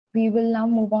We will now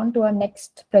move on to our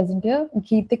next presenter,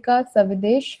 Geetika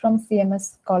Savidesh from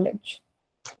CMS College.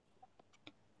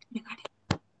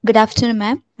 Good afternoon,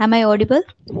 ma'am. Am I audible?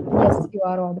 Yes, you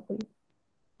are audible.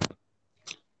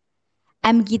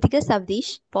 I'm Geetika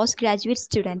Savdish, postgraduate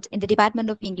student in the Department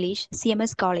of English,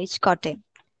 CMS College, Kottayam.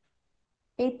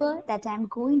 Paper that I'm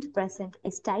going to present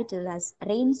is titled as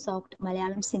Rain-Soaked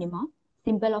Malayalam Cinema,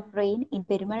 Symbol of Rain in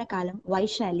Perumalakalam,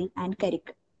 Vaishali and Karik.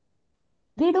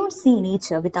 We don't see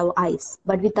nature with our eyes,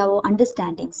 but with our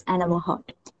understandings and our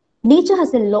heart. Nature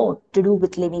has a lot to do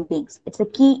with living beings. It's a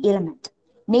key element.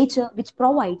 Nature, which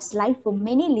provides life for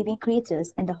many living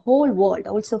creatures and the whole world,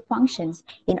 also functions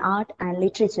in art and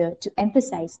literature to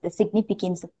emphasize the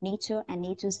significance of nature and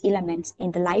nature's elements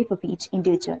in the life of each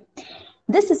individual.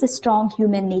 This is a strong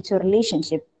human nature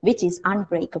relationship which is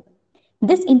unbreakable.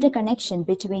 This interconnection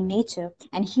between nature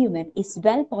and human is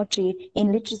well portrayed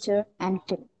in literature and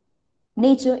film.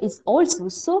 Nature is also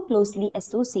so closely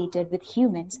associated with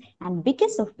humans, and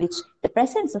because of which the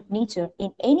presence of nature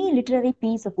in any literary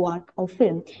piece of work or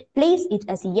film places it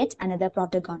as yet another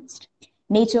protagonist.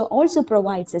 Nature also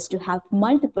provides us to have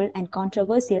multiple and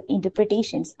controversial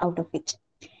interpretations out of it.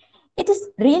 It is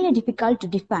really difficult to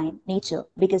define nature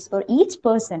because for each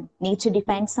person, nature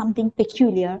defines something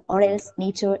peculiar or else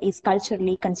nature is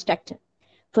culturally constructed.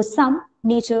 For some,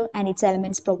 nature and its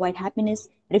elements provide happiness,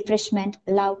 refreshment,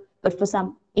 love, but for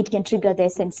some, it can trigger their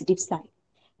sensitive side.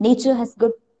 Nature has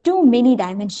got too many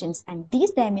dimensions, and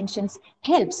these dimensions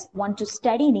helps one to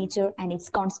study nature and its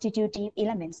constitutive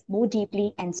elements more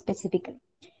deeply and specifically.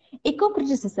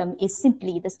 Eco-criticism is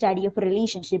simply the study of a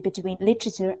relationship between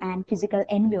literature and physical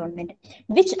environment,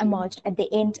 which emerged at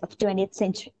the end of 20th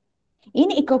century.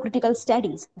 In eco-critical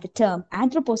studies, the term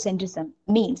anthropocentrism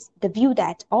means the view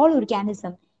that all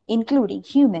organisms, including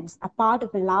humans, are part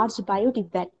of a large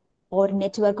biotic web or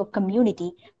network of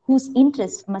community whose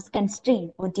interests must constrain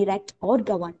or direct or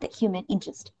govern the human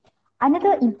interest.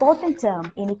 Another important term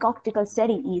in ecological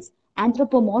study is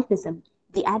anthropomorphism,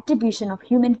 the attribution of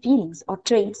human feelings or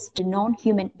traits to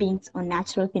non-human beings or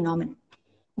natural phenomena.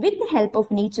 With the help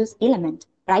of nature's element,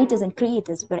 writers and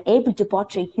creators were able to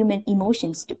portray human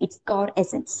emotions to its core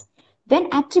essence. When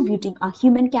attributing our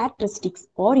human characteristics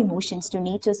or emotions to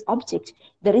nature's object,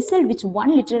 the result which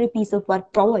one literary piece of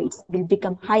work provides will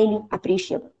become highly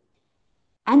appreciable.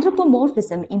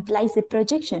 Anthropomorphism implies a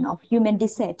projection of human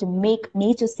desire to make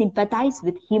nature sympathize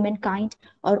with humankind,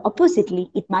 or oppositely,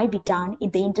 it might be done in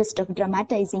the interest of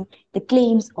dramatizing the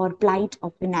claims or plight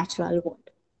of the natural world.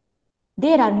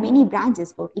 There are many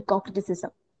branches for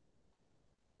eco-criticism.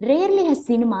 Rarely has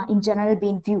cinema in general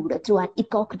been viewed through an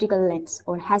eco-critical lens,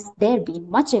 or has there been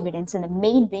much evidence in the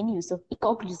main venues of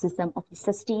eco-criticism of the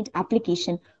sustained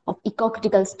application of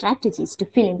eco-critical strategies to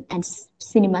film and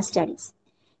cinema studies.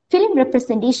 Film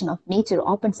representation of nature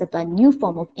opens up a new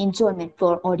form of enjoyment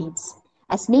for audience.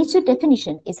 As nature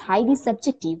definition is highly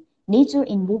subjective, nature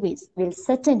in movies will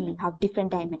certainly have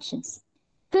different dimensions.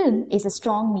 Film is a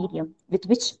strong medium with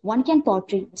which one can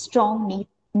portray strong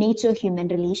nature-human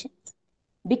relations.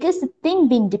 Because the thing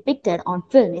being depicted on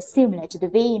film is similar to the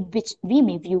way in which we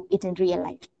may view it in real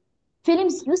life.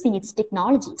 Films using its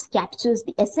technologies captures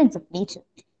the essence of nature.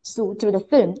 So through the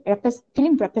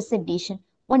film representation,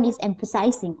 one is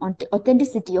emphasizing on the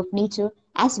authenticity of nature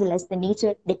as well as the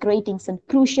nature decorating some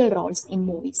crucial roles in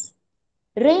movies.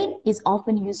 Rain is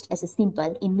often used as a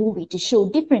symbol in movie to show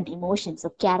different emotions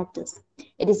of characters.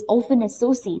 It is often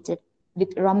associated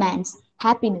with romance,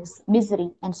 happiness,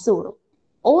 misery, and sorrow.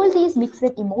 All these mixed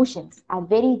emotions are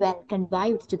very well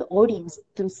conveyed to the audience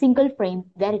through single frame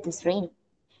where it is raining.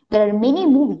 There are many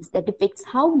movies that depicts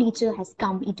how nature has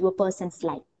come into a person's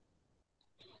life.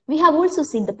 We have also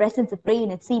seen the presence of rain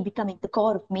at sea becoming the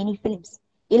core of many films.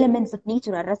 Elements of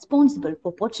nature are responsible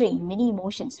for portraying many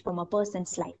emotions from a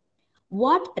person's life.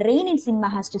 What rain in cinema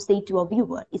has to say to a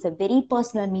viewer is a very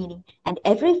personal meaning, and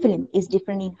every film is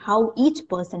different in how each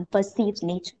person perceives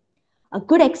nature. A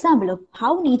good example of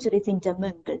how nature is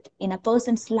intermingled in a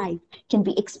person's life can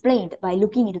be explained by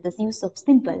looking into the use of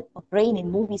symbol of rain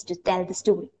in movies to tell the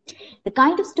story. The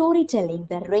kind of storytelling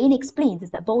where rain explains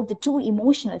is about the true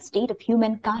emotional state of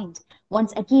humankind,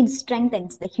 once again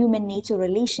strengthens the human nature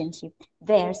relationship,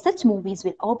 where such movies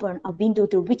will open a window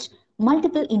through which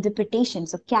multiple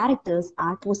interpretations of characters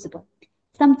are possible.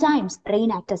 Sometimes rain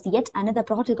acts as yet another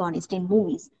protagonist in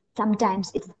movies.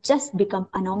 Sometimes it's just become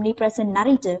an omnipresent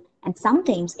narrator, and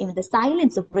sometimes even the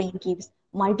silence of rain gives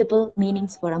multiple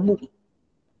meanings for a movie.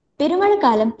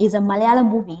 Perumalakalam is a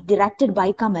Malayalam movie directed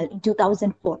by Kamal in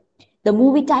 2004. The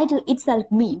movie title itself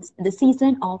means the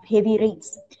season of heavy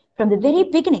rains. From the very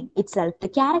beginning itself, the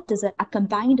characters are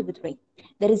accompanied with rain.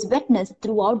 There is wetness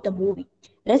throughout the movie.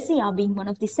 Razia, being one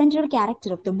of the central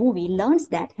characters of the movie, learns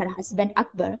that her husband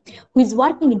Akbar, who is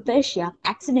working in Persia,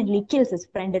 accidentally kills his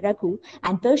friend Raghu,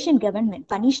 and Persian government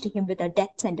punished him with a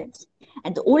death sentence.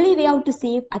 And the only way out to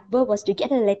save Akbar was to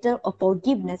get a letter of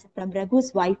forgiveness from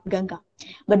Raghu's wife Ganga.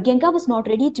 But Ganga was not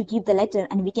ready to give the letter,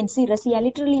 and we can see Razia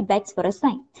literally begs for a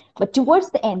sign. But towards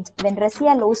the end, when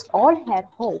Razia lost all her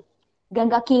hope,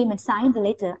 Ganga came and signed the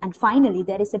letter, and finally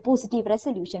there is a positive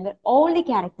resolution where all the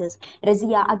characters,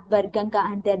 Razia, Akbar, Ganga,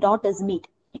 and their daughters meet.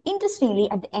 Interestingly,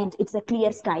 at the end, it's a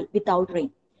clear sky without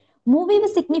rain. Movie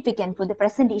was significant for the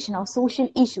presentation of social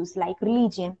issues like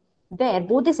religion, where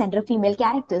both the central female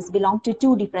characters belong to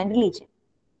two different religions,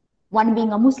 one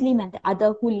being a Muslim and the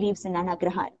other who lives in an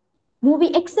agrahar.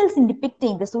 Movie excels in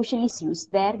depicting the social issues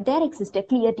where there exists a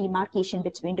clear demarcation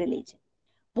between religion.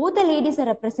 Both the ladies are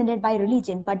represented by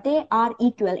religion, but they are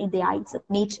equal in the eyes of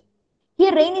nature.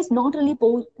 Here, rain is not only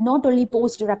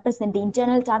posed to represent the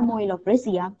internal turmoil of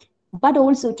Razia, but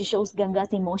also to show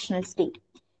Ganga's emotional state.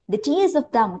 The tears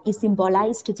of them is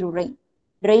symbolized through rain.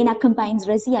 Rain accompanies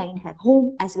Razia in her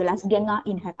home as well as Ganga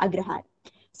in her agrahar,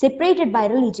 separated by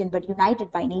religion but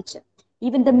united by nature.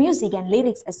 Even the music and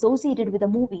lyrics associated with the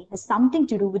movie has something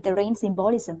to do with the rain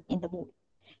symbolism in the movie.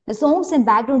 The songs and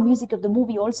background music of the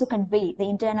movie also convey the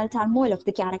internal turmoil of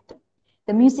the character.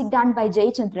 The music done by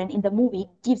Jayachandran in the movie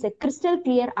gives a crystal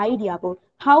clear idea about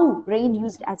how rain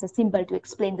used as a symbol to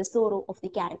explain the sorrow of the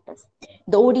characters.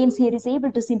 The audience here is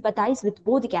able to sympathize with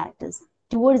both the characters.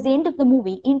 Towards the end of the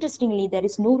movie, interestingly, there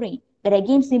is no rain, but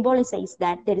again symbolizes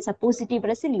that there is a positive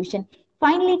resolution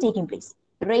finally taking place.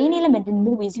 Rain element in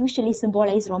movies usually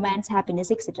symbolize romance, happiness,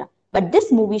 etc. But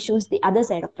this movie shows the other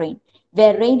side of rain,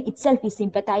 where rain itself is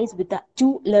sympathized with the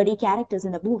two lady characters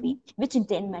in the movie, which in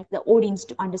turn makes the audience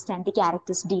to understand the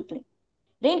characters deeply.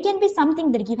 Rain can be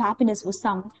something that gives happiness for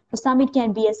some it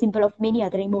can be a symbol of many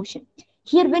other emotions.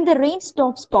 Here, when the rain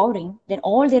stops pouring, then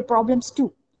all their problems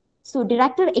too. So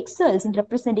director excels in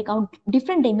representing a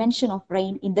different dimension of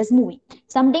rain in this movie.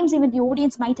 Sometimes even the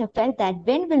audience might have felt that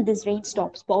when will this rain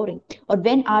stop pouring, or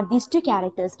when are these two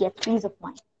characters get peace of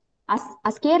mind?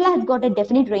 As Kerala has got a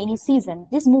definite rainy season,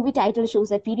 this movie title shows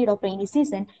a period of rainy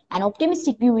season. An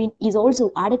optimistic view is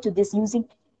also added to this using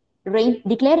rain,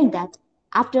 declaring that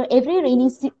after every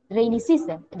rainy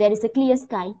season, there is a clear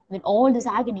sky when all this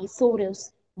agony,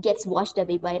 sorrows gets washed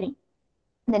away by rain.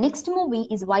 The next movie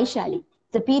is Vaishali,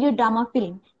 the period drama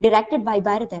film directed by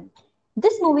Bharathan.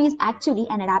 This movie is actually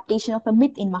an adaptation of a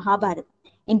myth in Mahabharata.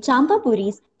 In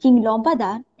Champapuris, King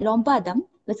Lompadam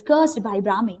was cursed by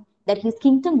Brahmin that his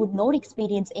kingdom would not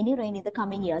experience any rain in the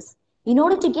coming years. In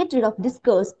order to get rid of this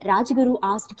curse, Rajguru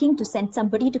asked king to send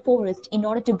somebody to forest in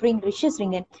order to bring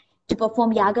Rishishringan to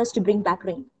perform yagas to bring back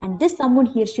rain. And this someone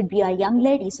here should be a young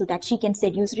lady so that she can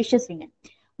seduce Rishishringan.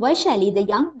 Vaishali, the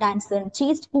young dancer and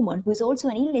chaste woman who is also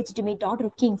an illegitimate daughter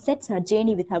of king, sets her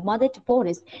journey with her mother to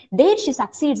forest. There she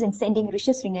succeeds in sending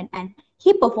Rishishringan and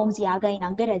he performs yaga in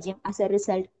Angarajyam. As a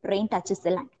result, rain touches the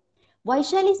land.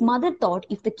 Vaishali's mother thought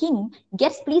if the king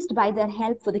gets pleased by their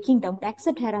help for the kingdom, to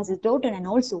accept her as his daughter, and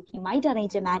also he might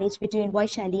arrange a marriage between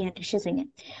Vaishali and Rishishringan.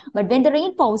 But when the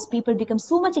rain falls, people become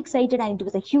so much excited and it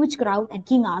was a huge crowd, and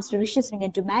king asked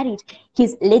Rishishringan to marry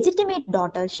his legitimate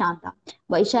daughter Shanta.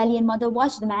 Vaishali and mother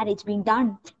watched the marriage being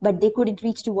done, but they couldn't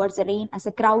reach towards the rain as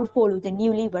a crowd followed the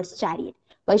newlyweds' chariot.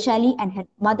 Vaishali and her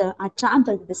mother are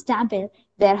trampled with the stampede,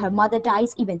 where her mother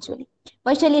dies eventually.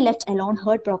 Vaishali left alone,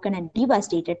 heartbroken and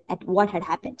devastated at what had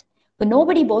happened. But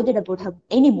nobody bothered about her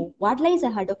anymore. What lies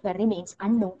ahead of her remains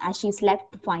unknown as she is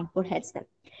left to find for herself.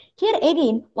 Here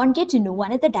again, one gets to know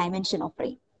another dimension of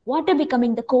rain. Water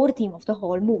becoming the core theme of the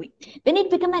whole movie. When it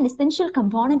becomes an essential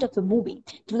component of the movie,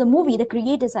 through the movie, the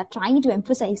creators are trying to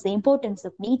emphasize the importance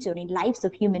of nature in lives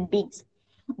of human beings,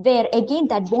 where again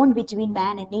that bond between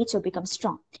man and nature becomes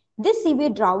strong. This severe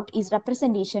drought is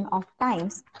representation of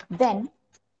times when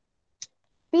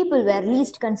people were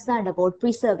least concerned about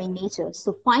preserving nature.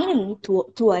 So finally,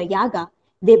 through a yaga,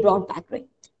 they brought back rain.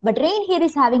 But rain here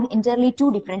is having entirely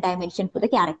two different dimensions for the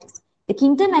characters. The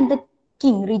kingdom and the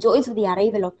king rejoice with the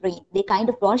arrival of rain. They kind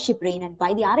of worship rain, and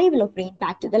by the arrival of rain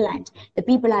back to the land, the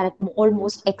people are at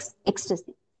almost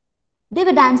ecstasy. They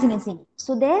were dancing and singing.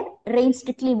 So there, rain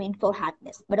strictly meant for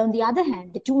happiness. But on the other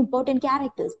hand, the two important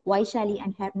characters, Vaishali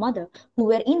and her mother, who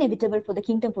were inevitable for the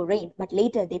kingdom for rain, but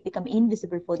later they become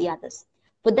invisible for the others.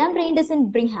 For them, rain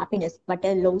doesn't bring happiness, but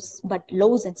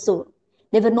loss and sorrow.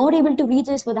 They were not able to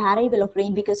rejoice for the arrival of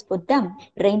rain because for them,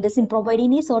 rain doesn't provide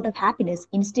any sort of happiness.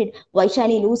 Instead,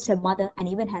 Vaishali lost her mother and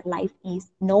even her life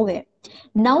is nowhere.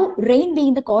 Now, rain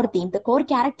being the core theme, the core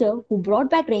character who brought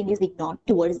back rain is ignored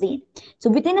towards the end. So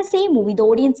within the same movie, the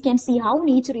audience can see how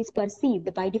nature is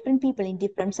perceived by different people in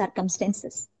different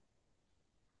circumstances.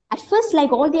 At first,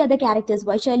 like all the other characters,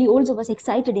 Vaishali also was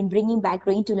excited in bringing back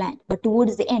rain to land. But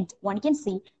towards the end, one can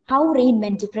see how rain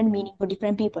meant different meaning for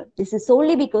different people. This is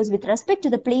solely because with respect to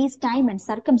the place, time and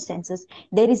circumstances,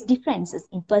 there is differences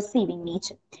in perceiving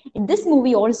nature. In this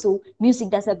movie also, music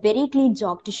does a very clean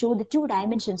job to show the two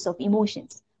dimensions of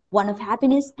emotions, one of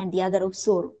happiness and the other of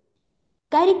sorrow.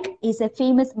 Karik is a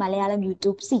famous Malayalam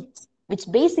YouTube series, which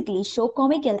basically show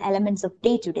comical elements of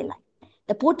day-to-day life.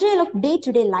 The portrayal of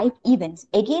day-to-day life events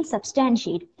again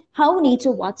substantiate how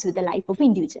nature works with the life of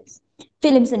individuals.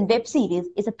 Films and web series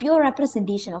is a pure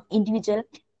representation of individual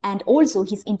and also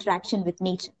his interaction with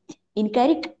nature. In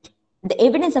Karik, the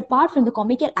evidence apart from the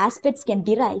comical aspects can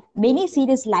derive many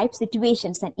serious life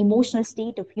situations and emotional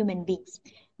state of human beings.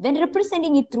 When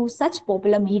representing it through such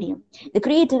popular medium, the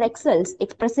creator excels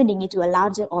at presenting it to a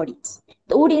larger audience.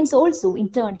 The audience also, in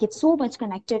turn, gets so much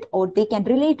connected or they can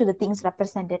relate to the things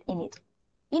represented in it.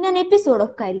 In an episode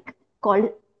of Kairik called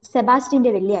Sebastian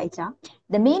de Velliaicha,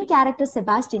 the main character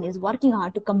Sebastian is working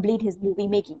hard to complete his movie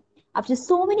making. After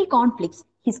so many conflicts,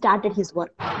 he started his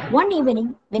work. One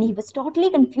evening, when he was totally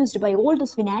confused by all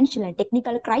those financial and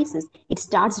technical crises, it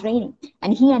starts raining,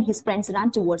 and he and his friends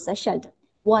run towards a shelter,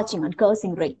 watching and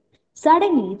cursing rain.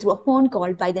 Suddenly, through a phone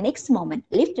call by the next moment,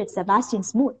 lifted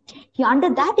Sebastian's mood. He, under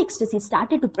that ecstasy,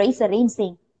 started to praise the rain,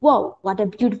 saying, "Wow, what a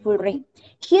beautiful rain."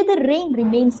 Here, the rain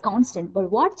remains constant,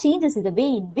 but what changes is the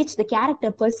way in which the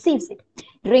character perceives it.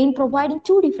 Rain providing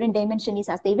two different dimensions is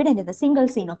as evident in the single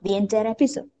scene of the entire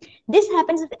episode. This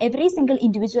happens with every single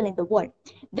individual in the world.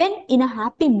 When in a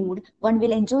happy mood, one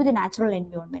will enjoy the natural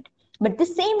environment. But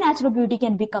this same natural beauty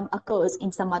can become a curse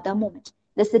in some other moment.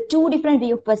 Thus, the two different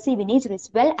way of perceiving nature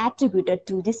is well attributed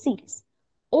to this series.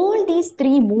 All these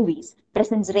three movies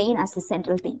presents rain as the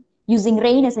central theme. Using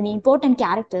rain as an important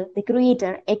character, the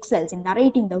creator excels in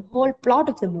narrating the whole plot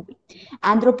of the movie.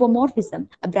 Anthropomorphism,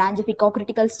 a branch of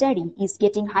eco-critical study, is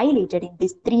getting highlighted in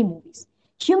these three movies.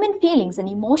 Human feelings and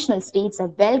emotional states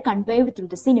are well conveyed through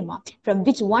the cinema, from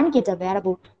which one gets aware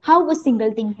about how a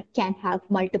single thing can have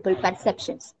multiple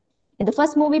perceptions. In the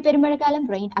first movie, Perimadakalam,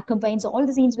 rain accompanies all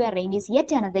the scenes where rain is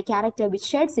yet another character which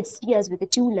sheds its tears with the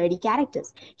two lady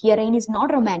characters. Here, rain is not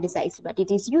romanticized, but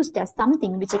it is used as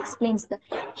something which explains the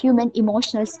human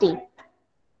emotional state.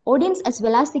 Audience as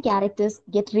well as the characters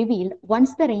get revealed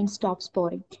once the rain stops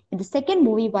pouring. In the second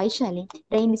movie, Vaishali,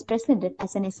 rain is presented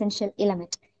as an essential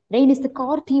element. Rain is the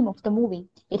core theme of the movie.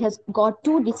 It has got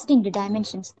two distinct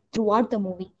dimensions throughout the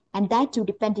movie, and that too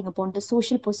depending upon the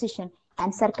social position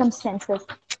and circumstances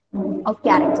of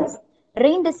characters.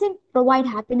 Rain doesn't provide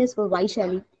happiness for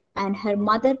Vaishali and her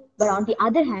mother, but on the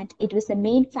other hand, it was a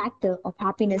main factor of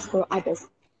happiness for others.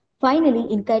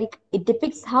 Finally, in Karik, it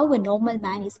depicts how a normal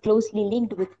man is closely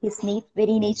linked with his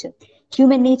very nature.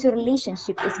 Human nature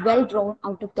relationship is well drawn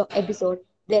out of the episode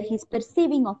where his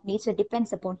perceiving of nature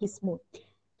depends upon his mood.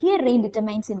 Here, rain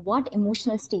determines in what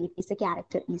emotional state is a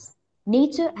character is.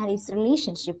 Nature and its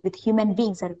relationship with human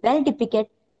beings are well depicted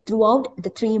throughout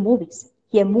the three movies.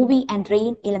 Here, movie and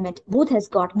rain element both has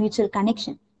got mutual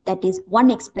connection. That is,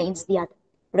 one explains the other.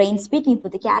 Rain speaking for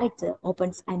the character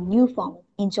opens a new form of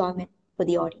enjoyment for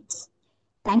the audience.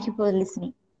 Thank you for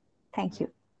listening. Thank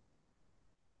you.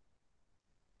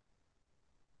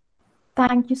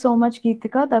 Thank you so much,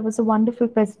 Geetika. That was a wonderful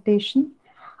presentation.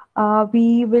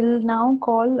 We will now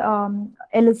call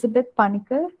Elizabeth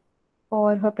Panikar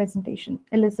for her presentation.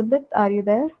 Elizabeth, are you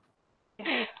there?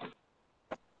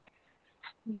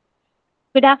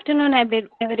 Good afternoon,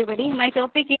 everybody. My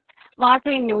topic is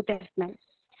water in New Testament.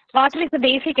 Water is the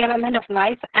basic element of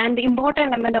life and the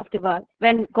important element of the world.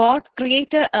 When God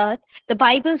created earth, the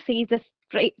Bible says the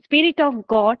Spirit of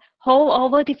God hovered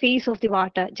over the face of the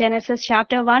water. Genesis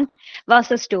chapter 1,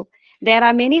 verses 2. There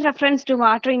are many references to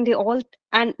water in the Old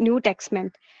and New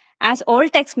Testament. As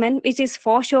Old Testament, which is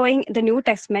foreshowing the New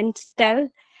Testament, tell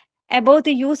about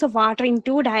the use of water in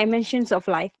two dimensions of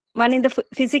life. One in the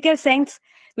physical sense,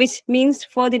 which means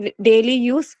for the daily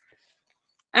use,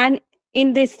 and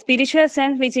in the spiritual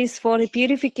sense, which is for the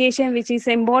purification, which is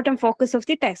an important focus of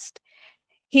the text.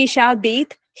 He shall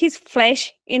bathe his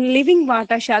flesh in living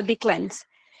water shall be cleansed.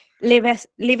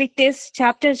 Leviticus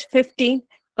chapter 15,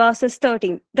 verses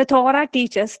 13. The Torah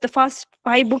teaches the first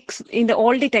 5 books in the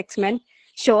Old Testament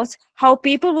shows how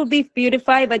people will be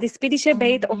purified by the spiritual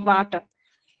bath of water.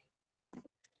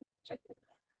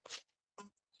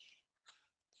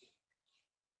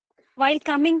 While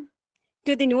coming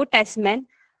to the New Testament,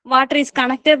 water is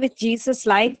connected with Jesus'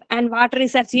 life, and water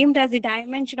is assumed as the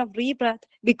dimension of rebirth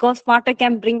because water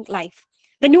can bring life.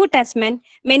 The New Testament,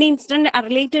 many incidents are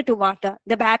related to water.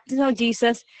 The baptism of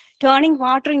Jesus, turning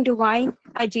water into wine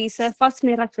by Jesus, first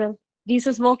miracle,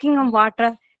 Jesus walking on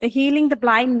water, the healing the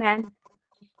blind man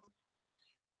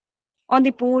on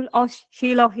the pool of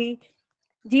Shiloh,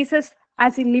 Jesus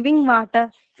as a living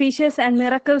water, fishes and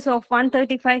miracles of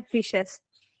 135 fishes.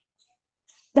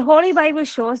 The Holy Bible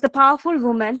shows the powerful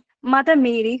woman, Mother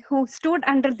Mary, who stood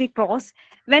under the cross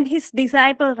when his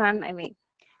disciples ran away.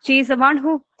 She is the one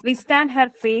who withstand her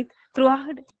faith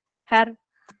throughout her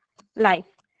life.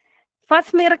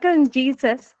 First miracle in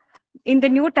Jesus in the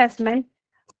New Testament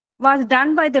was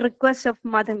done by the request of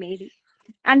Mother Mary.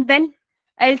 And when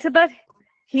Elizabeth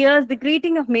hears the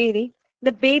greeting of Mary,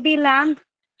 the baby lamb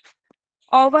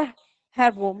over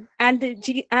her womb, and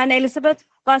Elizabeth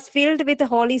was filled with the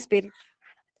Holy Spirit.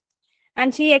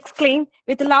 And she exclaimed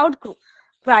with a loud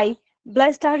cry,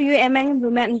 "Blessed are you among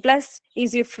women, and blessed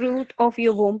is the fruit of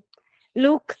your womb."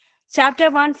 Luke chapter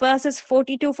 1, verses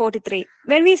 42-43.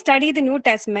 When we study the New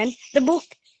Testament, the book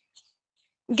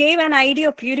gave an idea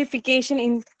of purification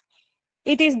in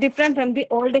it is different from the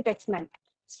Old Testament.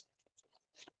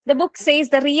 The book says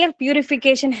the real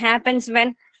purification happens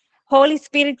when Holy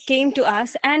Spirit came to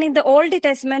us, and in the Old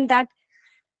Testament that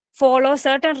follow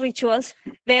certain rituals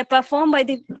were performed by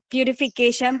the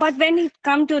purification. But when it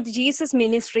come to the Jesus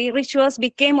ministry, rituals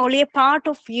became only a part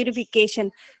of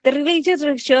purification. The religious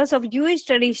rituals of Jewish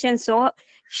tradition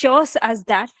shows us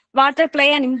that water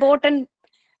play an important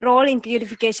role in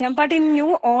purification. But in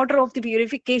new order of the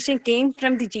purification came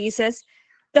from the Jesus,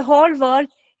 the whole world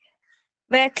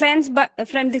were cleansed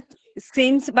from the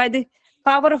sins by the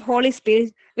power of Holy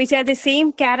Spirit, which are the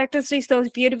same characteristics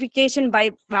of purification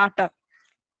by water.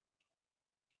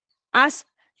 As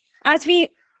as we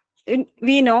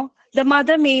know, the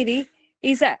Mother Mary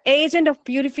is an agent of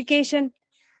purification.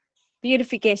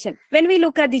 Purification. When we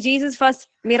look at the Jesus first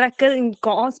miracle in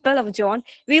Gospel of John,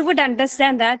 we would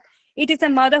understand that it is a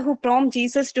mother who prompted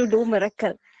Jesus to do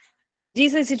miracle.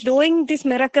 Jesus is doing this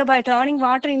miracle by turning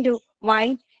water into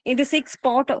wine in the sixth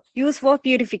pot used for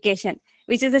purification,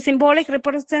 which is a symbolic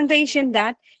representation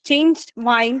that changed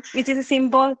wine, which is a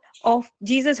symbol of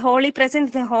Jesus' holy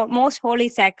presence, the most holy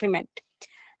sacrament.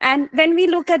 And when we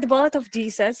look at the birth of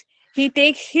Jesus, he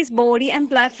takes his body and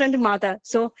blood from the mother.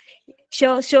 So she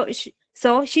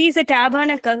is a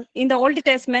tabernacle in the Old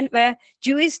Testament where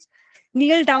Jews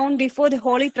kneel down before the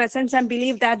holy presence and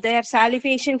believe that their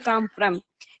salvation comes from.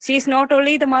 She is not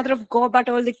only the mother of God, but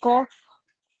also the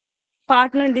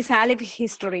co-partner in the salvation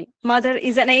history. Mother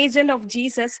is an agent of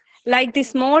Jesus, like the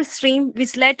small stream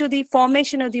which led to the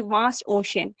formation of the vast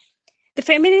ocean. The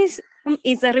feminism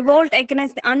is a revolt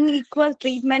against the unequal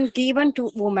treatment given to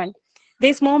women.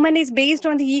 This movement is based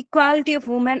on the equality of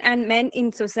women and men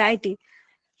in society.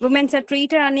 Women are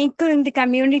treated unequal in the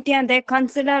community and they are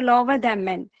considered lower than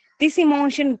men. This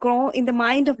emotion grew in the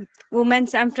mind of women,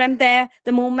 and from there,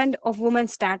 the movement of women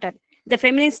started. The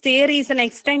feminist theory is an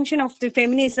extension of the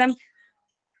feminism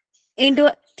into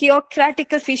a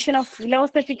theocratical vision of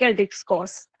philosophical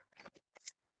discourse.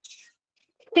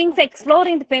 Things explored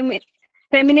in the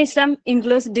feminism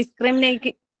includes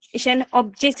discrimination,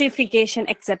 objectification,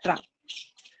 etc.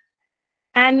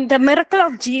 And the miracle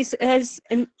of Jesus,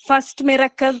 first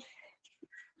miracle,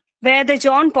 where the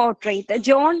John portrayed.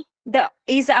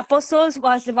 His apostles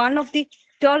was one of the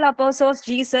 12 apostles,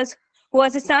 Jesus, who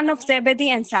was the son of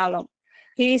Zebedee and Salome.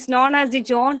 He is known as the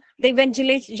John, the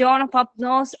evangelist, John of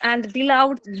Patmos, and the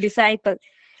beloved disciple.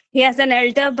 He has an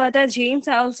elder brother, James,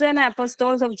 also an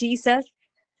apostle of Jesus.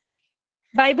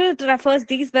 Bible refers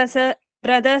these brothers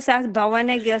as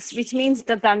Boanerges, which means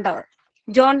the thunder.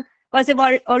 John was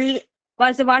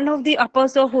one of the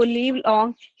apostles who lived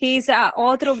long. He is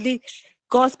author of the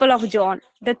Gospel of John,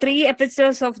 the 3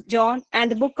 epistles of John, and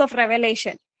the book of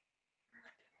Revelation.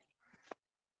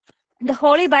 The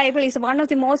Holy Bible is one of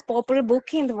the most popular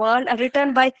books in the world,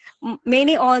 written by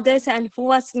many authors and who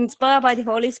was inspired by the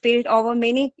Holy Spirit over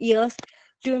many years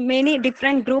to many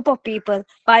different group of people.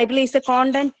 Bible is the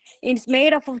content. It's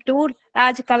made up of 2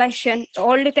 large collections. The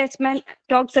Old Testament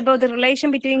talks about the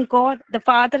relation between God, the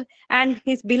Father, and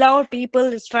his beloved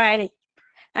people, Israel.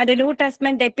 And the New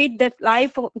Testament depicts the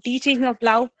life of teaching of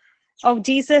love of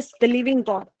Jesus, the living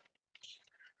God.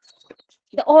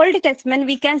 The Old Testament,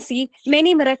 we can see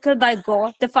many miracles by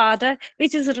God, the Father,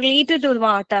 which is related to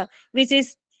water, which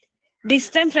is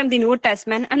distant from the New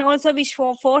Testament, and also which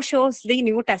foreshows the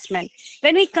New Testament.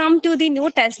 When we come to the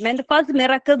New Testament, the first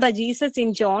miracle by Jesus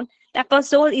in John, the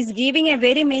apostle is giving a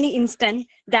very many instant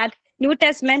that New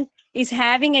Testament is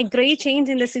having a great change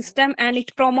in the system and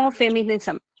it promotes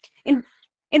feminism. In,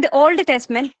 in the Old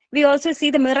Testament, we also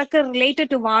see the miracle related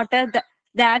to water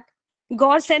that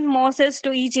God sent Moses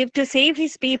to Egypt to save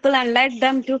his people and led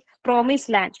them to promised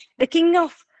land. The king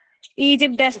of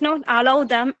Egypt does not allow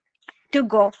them to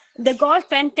go. The God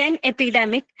sent 10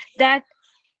 epidemic that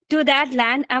to that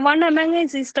land, and one among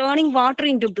us is turning water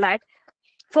into blood.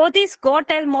 For this, God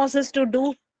tells Moses to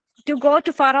go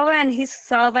to Pharaoh and his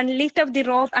servant, lift up the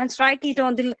rope and strike it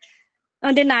on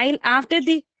the Nile.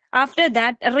 After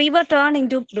that, a river turned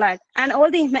into blood, and all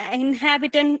the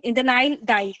inhabitants in the Nile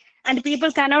died, and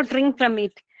people cannot drink from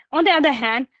it. On the other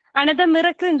hand, another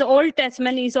miracle in the Old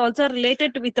Testament is also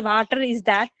related with water is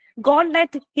that God led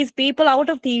his people out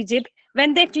of the Egypt.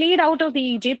 When they fled out of the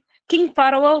Egypt, King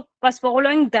Pharaoh was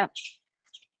following them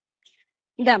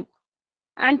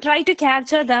and tried to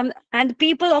capture them. And the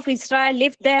people of Israel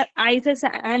lifted their eyes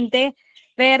and they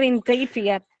were in great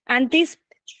fear. And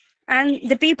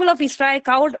the people of Israel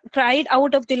cried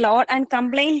out of the Lord and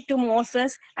complained to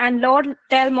Moses. And Lord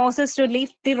tell Moses to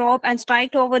lift the rope and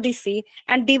strike over the sea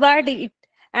and divide it.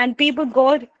 And people of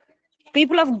God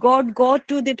go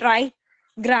to the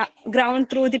ground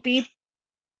through the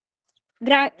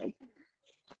gra-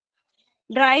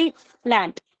 dry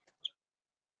land.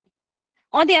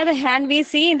 On the other hand, we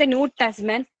see in the New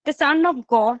Testament the Son of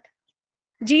God,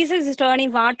 Jesus, is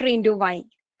turning water into wine,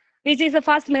 which is the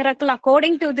first miracle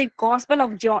according to the Gospel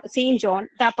of Saint John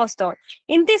the Apostle.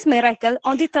 In this miracle,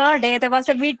 on the third day, there was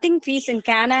a wedding feast in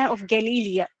Cana of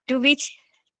Galilee, to which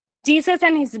Jesus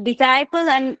and his disciples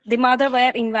and the mother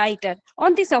were invited.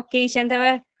 On this occasion,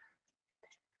 the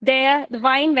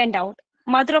wine went out.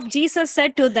 Mother of Jesus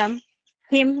said to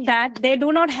him that they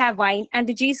do not have wine.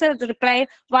 And Jesus replied,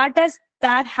 what does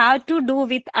that have to do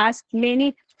with us?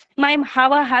 My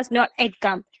hour has not yet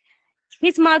come.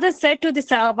 His mother said to the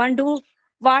servant, do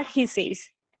what he says.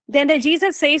 Then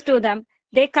Jesus says to them,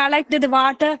 they collected the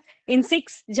water in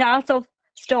 6 jars of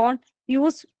stone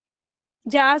used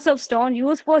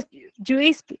for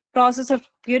Jewish process of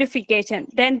purification.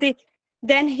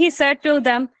 Then he said to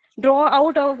them, draw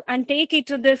out of and take it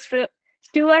to the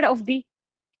steward of the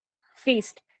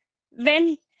feast.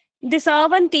 When the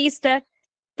servant tasted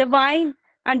the wine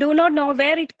and do not know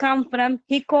where it come from,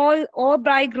 he called all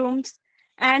bridegrooms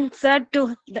and said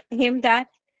to him that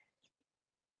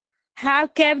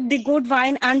have kept the good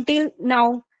wine until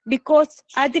now, because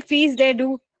at the feast they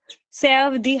do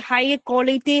serve the higher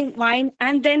quality wine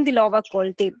and then the lower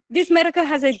quality. This miracle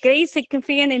has a great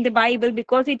significance in the Bible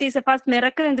because it is the first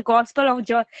miracle in the Gospel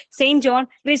of Saint John,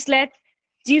 which led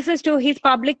Jesus to his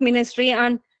public ministry,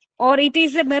 or it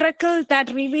is a miracle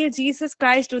that revealed Jesus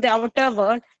Christ to the outer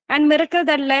world, and miracle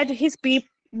that led his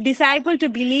disciple to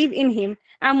believe in him,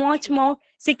 and much more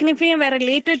significant were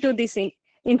related to this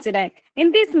incident.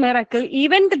 In this miracle,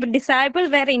 even the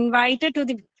disciples were invited to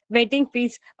the wedding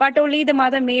feast, but only the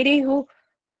Mother Mary, who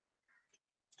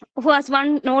was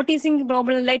one noticing the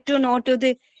problem, led to know to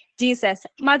the Jesus.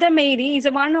 Mother Mary is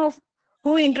one of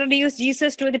who introduced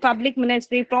Jesus to the public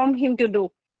ministry from him to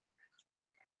do.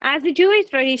 As the Jewish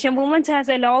tradition, women has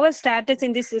a lower status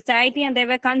in this society and they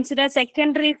were considered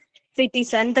secondary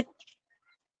citizen.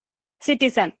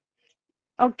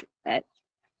 Okay.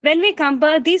 When we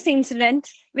compare these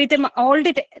incidents with the Old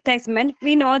Testament,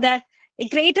 we know that a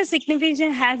greater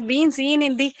significance has been seen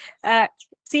in the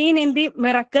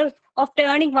miracle of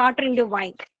turning water into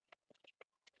wine.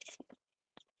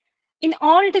 In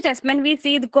Old Testament, we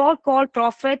see the God called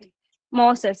prophet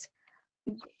Moses.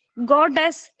 God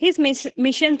does his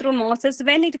mission through Moses.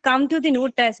 When it comes to the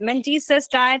New Testament, Jesus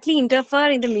directly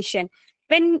interfere in the mission.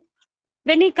 When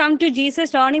it comes to Jesus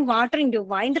turning water into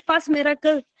wine, the first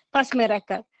miracle.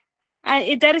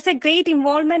 And there is a great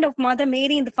involvement of Mother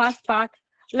Mary in the first part.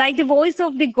 Like the voice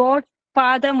of the God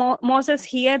Father Moses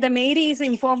here, the Mary is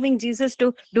informing Jesus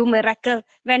to do miracle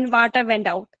when water went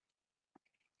out.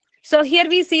 So here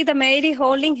we see the Mary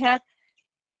holding her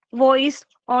voice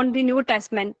on the New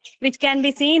Testament, which can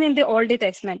be seen in the Old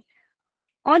Testament.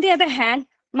 On the other hand,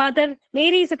 Mother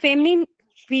Mary is a feminine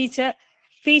figure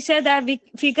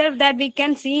that we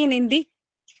can see in the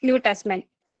New Testament.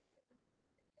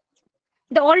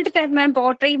 The Old Testament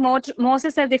portrays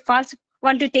Moses as the first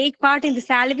one to take part in the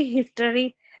salvation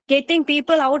history, getting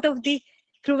people out of the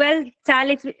cruel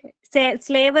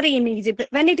slavery in Egypt.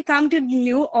 When it comes to the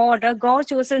new order, God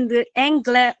chosen the young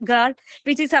girl,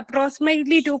 which is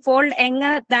approximately twofold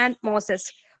younger than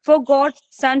Moses, for God's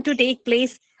son to take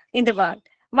place in the world.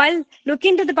 While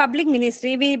looking to the public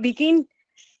ministry, we begin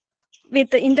with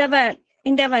the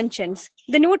interventions.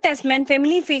 The New Testament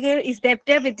feminine figure is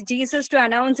depicted with Jesus to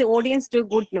announce the audience to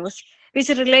good news, which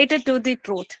is related to the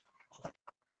truth.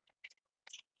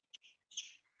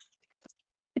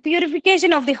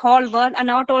 purification of the whole world, and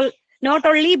not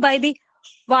only by the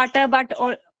water, but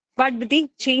with the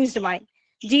changed mind.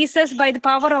 Jesus, by the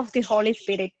power of the Holy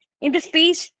Spirit. In the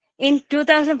speech in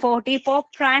 2040, Pope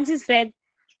Francis read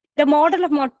the model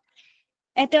of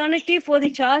eternity for the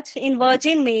Church in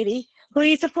Virgin Mary, who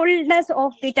is the fullness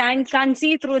of the time,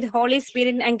 conceived through the Holy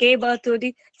Spirit and gave birth to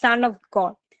the Son of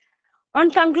God. On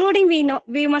concluding,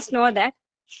 we must know that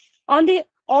on the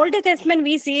Old Testament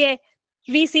we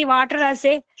see water as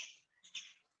a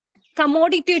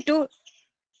commodity to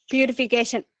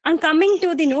purification. And coming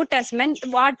to the New Testament,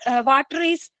 water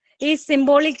is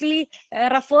symbolically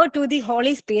referred to the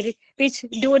Holy Spirit, which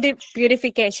do the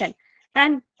purification.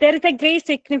 And there is a great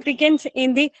significance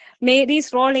in the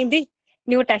Mary's role in the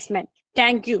New Testament.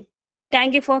 Thank you.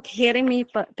 Thank you for hearing me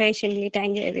patiently.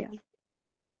 Thank you, everyone.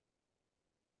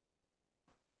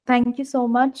 Thank you so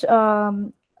much.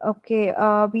 Okay,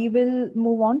 we will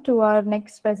move on to our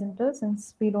next presenter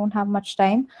since we don't have much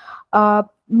time.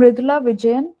 Mridula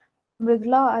Vijayan.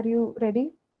 Mridula, are you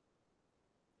ready?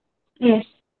 Yes.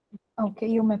 Okay,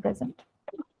 you may present.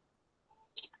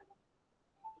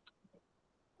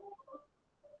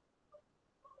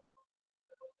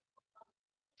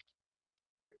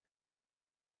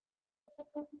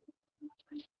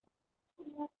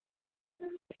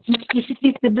 Is it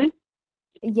visible?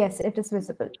 Yes, it is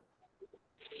visible.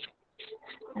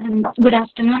 Good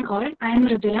afternoon, all. I am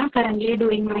Rudula, currently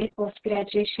doing my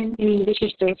post-graduation in English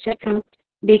Literature from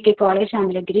BK College,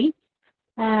 Amlagiri.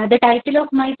 The title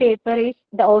of my paper is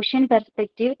The Ocean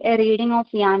Perspective, a reading of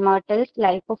Jan Martel's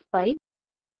Life of Pi.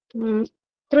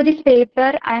 Through this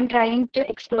paper, I am trying to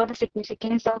explore the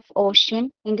significance of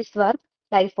ocean in this work,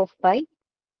 Life of Pi.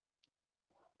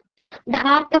 The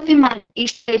heart of a man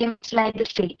is very much like the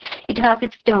sea. It has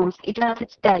its storms, it has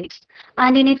its tides,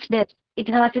 and in its depths, it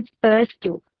has its pearls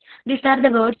too. These are the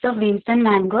words of Vincent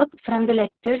van Gogh from the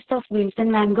Letters of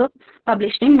Vincent van Gogh,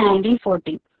 published in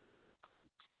 1914.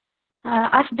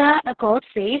 As the quote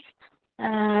says,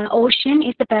 ocean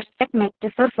is the perfect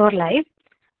metaphor for life.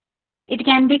 It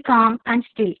can be calm and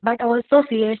still, but also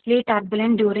fiercely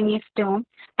turbulent during a storm,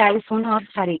 typhoon, or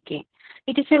hurricane.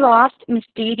 It is a vast,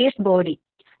 mysterious body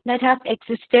that has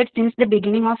existed since the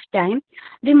beginning of time.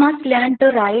 We must learn to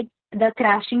ride the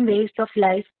crashing waves of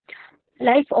life.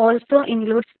 Life also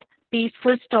includes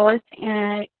peaceful strolls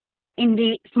in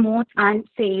the smooth and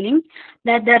sailing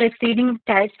that the receding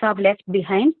tides have left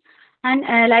behind. And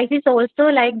life is also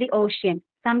like the ocean.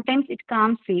 Sometimes it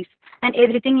calm seas and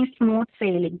everything is smooth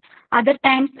sailing. Other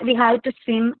times we have to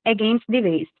swim against the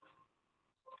waves.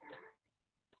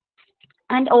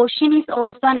 And ocean is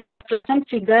also an important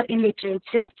figure in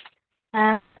literature.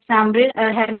 Example,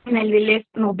 Herman Melville's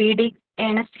Moby Dick,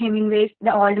 Ernest Hemingway's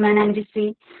The Old Man and the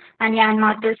Sea, and Jan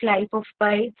Martel's Life of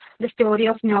Pi, The Story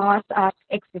of Noah's Ark,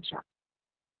 etc.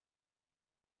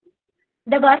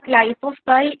 The work Life of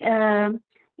Pi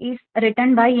is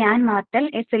written by Jan Martel,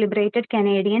 a celebrated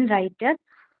Canadian writer.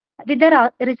 With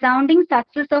the resounding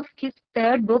success of his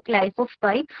third book, Life of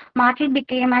Pi, Martel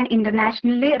became an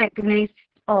internationally recognized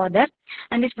author,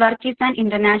 and his work is an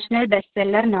international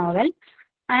bestseller novel.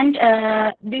 And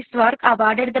this work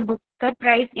awarded the Booker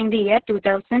Prize in the year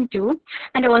 2002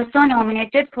 and also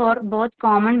nominated for both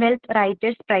Commonwealth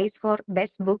Writers' Prize for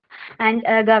Best Book and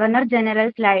Governor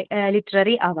General's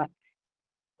Literary Award.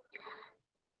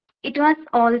 It was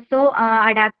also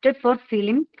adapted for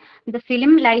film. The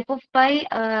film Life of Pi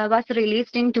was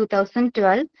released in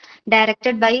 2012,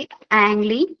 directed by Ang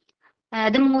Lee.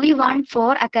 The movie won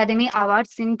 4 Academy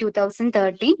Awards in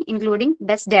 2013, including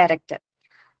Best Director.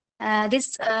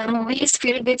 This movie is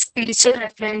filled with spiritual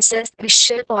references,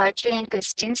 visual poetry, and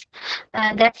questions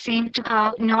that seem to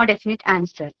have no definite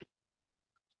answer.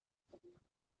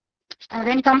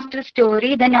 When it comes to the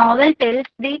story, the novel tells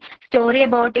the story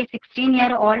about a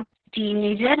 16-year-old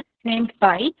teenager named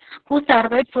Pi who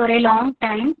survived for a long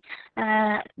time,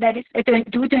 that is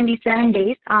 227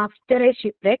 days after a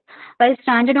shipwreck, while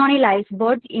stranded on a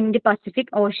lifeboat in the Pacific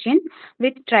Ocean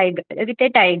with a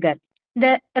tiger.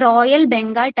 The Royal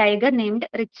Bengal tiger named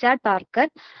Richard Parker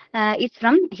is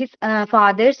from his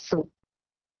father's zoo.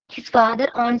 His father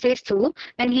owns a zoo.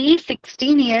 When he is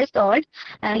 16 years old,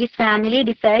 his family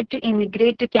decide to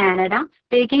immigrate to Canada,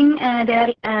 taking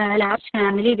their large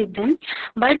family with them.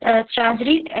 But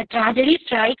tragedy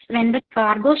strikes when the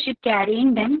cargo ship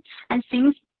carrying them and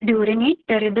sinks during a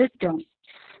terrible storm.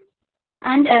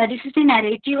 And this is a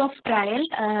narrative of trial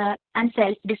and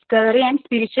self-discovery and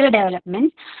spiritual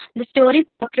development. The story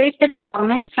portrays the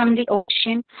torment from the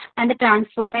ocean and the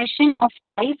transformation of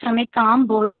life from a calm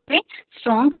boy to a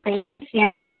strong face.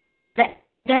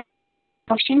 The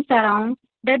ocean surrounds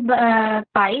That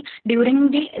Pi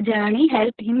during the journey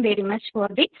helped him very much for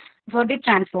the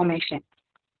transformation.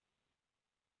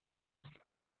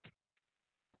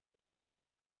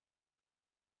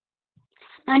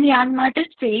 And Jan Martel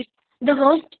says the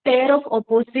worst pair of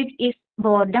opposites is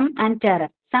boredom and terror.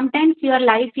 Sometimes your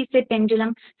life is a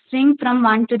pendulum swing from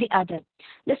one to the other.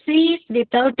 The sea is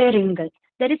without a wrinkle.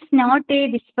 There is not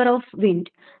a whisper of wind.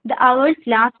 The hours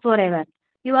last forever.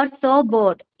 You are so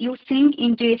bored, you sink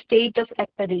into a state of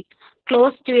apathy,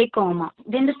 close to a coma.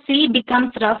 Then the sea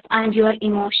becomes rough and your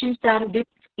emotions are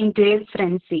whipped into a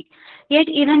frenzy. Yet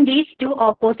even these two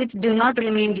opposites do not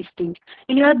remain distinct.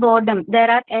 In your boredom,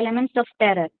 there are elements of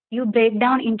terror. You break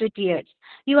down into tears.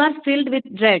 You are filled with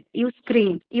dread. You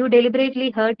scream. You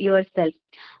deliberately hurt yourself.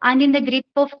 And in the grip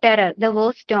of terror, the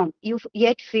worst storm, you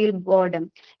yet feel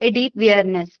boredom, a deep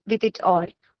weariness with it all.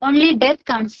 Only death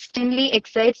constantly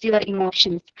excites your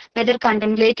emotions, whether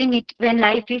contemplating it when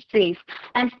life is safe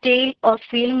and stale or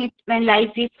feeling it when life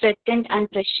is threatened and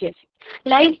precious.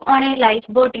 Life on a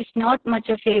lifeboat is not much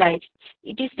of a life.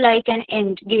 It is like an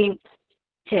end game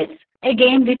chess, a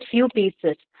game with few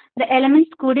pieces. The elements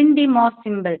couldn't be more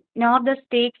simple, nor the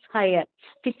stakes higher.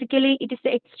 Physically, it is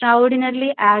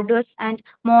extraordinarily arduous and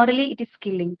morally, it is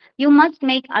killing. You must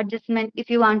make adjustment if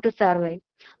you want to survive.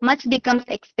 Much becomes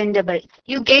expendable.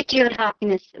 You get your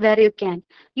happiness where you can.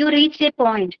 You reach a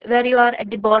point where you are at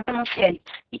the bottom of hell.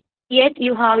 Yet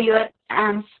you have your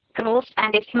arms crossed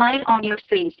and a smile on your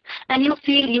face, and you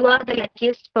feel you are the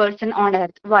luckiest person on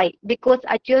earth. Why? Because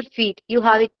at your feet you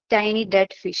have a tiny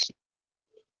dead fish.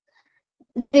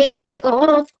 The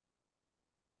core of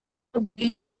to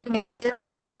be major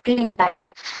in life.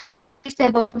 It is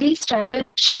about the struggle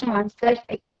pushing oneself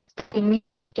against the limit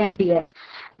it can bear.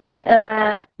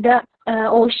 The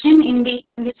ocean in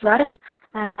this verse,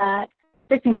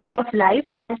 the symbol of life,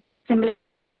 the symbol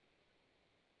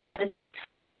of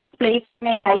place in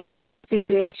a life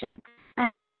situation,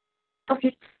 and of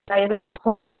his survival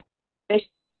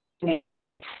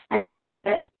and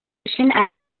ocean and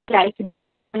life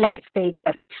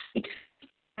paper. It's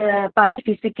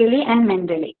physically and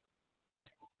mentally.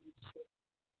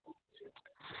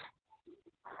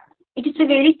 It is a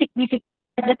very significant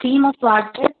that the theme of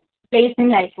water plays in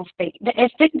life of Pi. The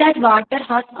effect that water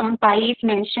has on Pi is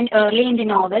mentioned early in the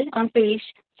novel on page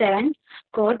 7.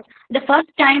 Quote, the first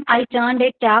time I turned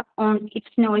a tap on, it's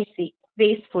noisy,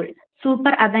 wasteful,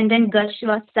 super abundant gush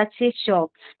was such a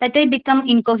shock that I became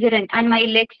incoherent and my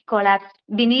legs collapsed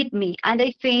beneath me and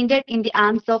I fainted in the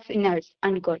arms of a nurse.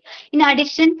 Unquote. In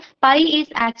addition, Pi is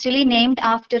actually named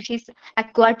after his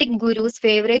aquatic guru's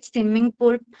favorite swimming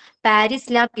pool, Paris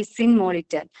La Piscine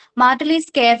Molitor. Martel is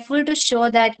careful to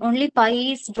show that only Pi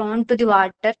is drawn to the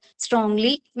water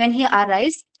strongly when he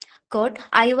arrives. Quote,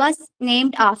 I was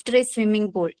named after a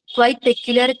swimming pool, quite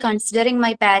peculiar considering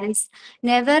my parents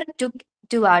never took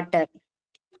to water.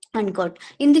 Unquote.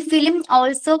 In the film,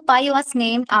 also, Pi was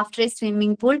named after a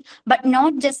swimming pool, but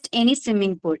not just any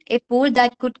swimming pool, a pool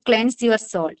that could cleanse your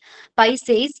soul. Pi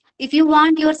says, if you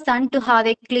want your son to have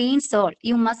a clean soul,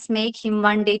 you must make him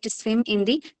one day to swim in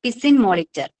the piscine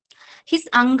molitor. His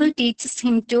uncle teaches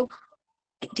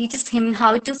him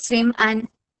how to swim, and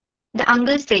the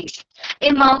uncle says,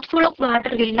 a mouthful of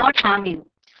water will not harm you.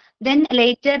 Then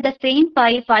later, the same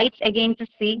Pi fights against the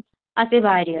sea as a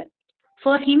warrior.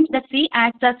 For him, the sea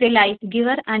acts as a life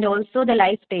giver and also the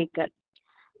life taker.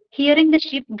 Hearing the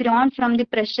ship groan from the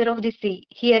pressure of the sea,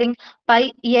 hearing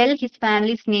Pi yell his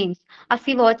family's names as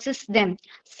he watches them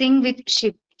sing with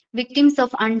ship, victims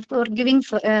of unforgiving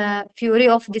fury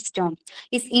of the storm,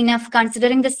 is enough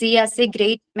considering the sea as a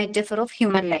great metaphor of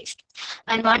human life.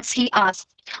 And once he asked,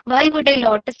 why would a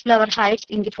lotus flower hide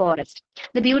in the forest?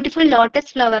 The beautiful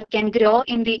lotus flower can grow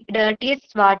in the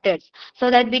dirtiest waters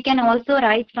so that we can also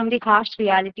rise from the harsh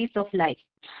realities of life,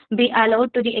 be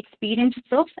allowed to the experiences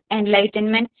of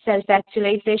enlightenment,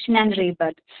 self-actualization, and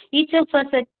rebirth. Each of us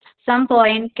at some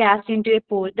point cast into a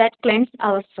pool that cleanses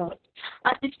our soul.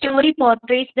 As the story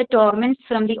portrays the torments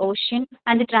from the ocean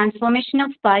and the transformation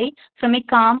of Pi from a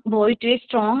calm boy to a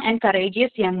strong and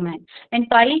courageous young man. When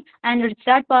Pi and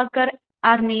Richard Parker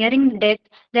are nearing death,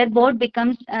 their boat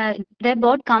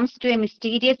comes to a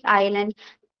mysterious island,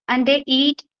 and they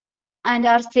eat and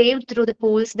are saved through the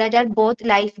pools that are both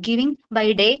life giving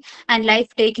by day and life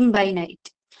taking by night.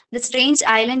 The strange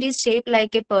island is shaped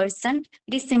like a person.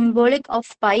 It is symbolic of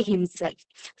Pi himself,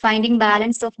 finding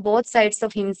balance of both sides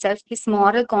of himself, his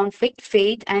moral conflict,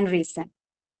 faith, and reason.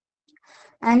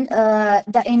 And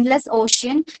the endless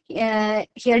ocean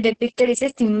here depicted is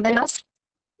a symbol of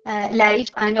life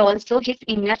and also his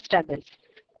inner struggles.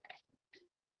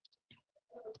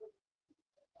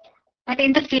 And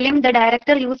in the film, the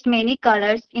director used many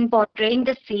colors in portraying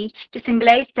the sea to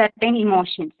symbolize certain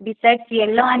emotions, besides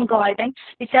yellow and golden,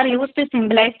 which are used to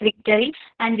symbolize victory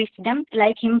and wisdom,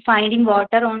 like him finding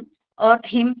water on or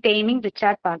him taming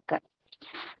Richard Parker.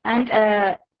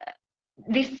 And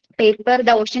this paper,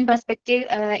 The Ocean Perspective,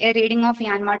 a reading of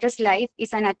Jan Marter's life,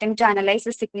 is an attempt to analyze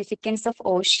the significance of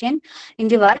ocean in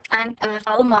the work and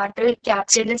how Marter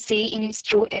captured the sea in its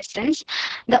true essence.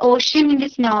 The ocean in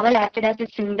this novel acted as a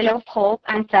symbol of hope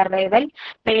and survival,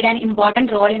 played an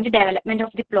important role in the development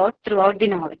of the plot throughout the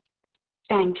novel.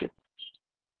 Thank you.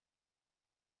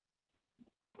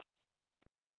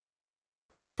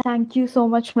 Thank you so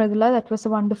much, Mridula. That was a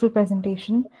wonderful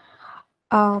presentation.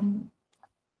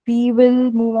 We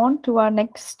will move on to our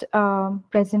next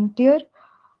presenter,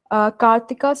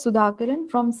 Kartika Sudhakaran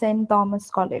from St.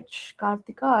 Thomas College.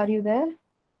 Kartika, are you there?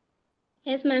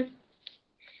 Yes, ma'am.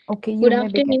 Okay, you Good may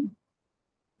afternoon.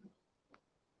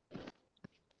 begin.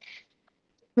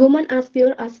 Woman as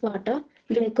Pure as Water,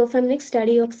 the ecofeminist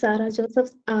study of Sarah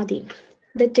Joseph's Adi.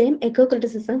 The term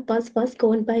eco-criticism was first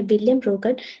coined by William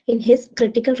Rogan in his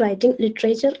critical writing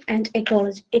Literature and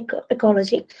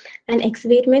Ecology, an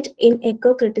experiment in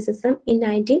eco-criticism in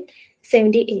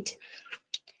 1978.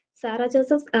 Sarah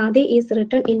Joseph's Adi is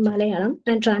written in Malayalam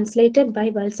and translated by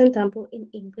Wilson Thampu in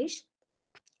English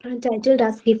and titled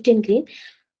as Gift in Green.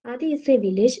 Adi is a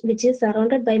village which is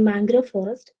surrounded by mangrove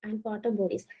forest and water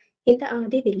bodies. In the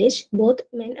Adi village, both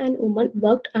men and women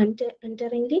worked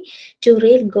untiringly to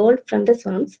reel gold from the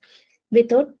swamps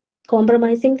without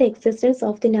compromising the existence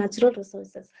of the natural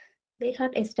resources. They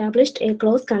had established a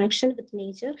close connection with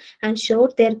nature and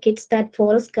showed their kids that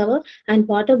forest cover and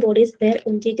water bodies were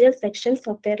integral sections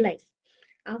of their lives.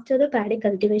 After the paddy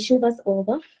cultivation was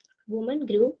over, women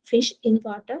grew fish in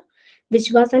water,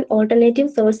 which was an alternative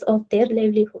source of their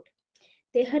livelihood.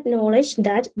 They had knowledge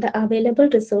that the available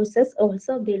resources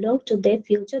also belonged to their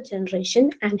future generation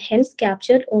and hence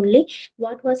captured only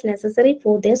what was necessary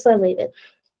for their survival.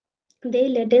 They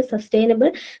led a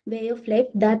sustainable way of life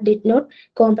that did not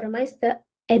compromise the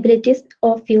abilities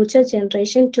of future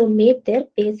generation to meet their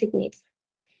basic needs.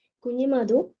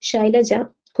 Kunyimadu, Shailaja,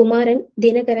 Kumaran,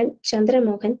 Dinakaran,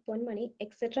 Chandramohan, Ponmani,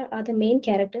 etc. are the main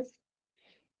characters.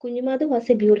 Kunyimadu was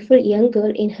a beautiful young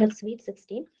girl in her sweet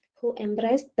 16 who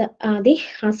embraced the Adi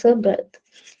as her birth.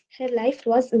 Her life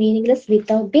was meaningless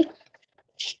without the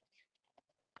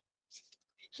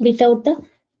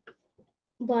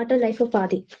water life of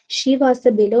Adi. She was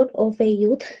the beloved of a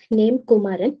youth named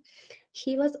Kumaran.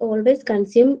 He was always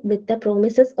consumed with the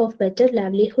promises of better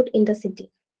livelihood in the city.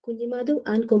 Kunjimadu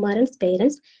and Kumaran's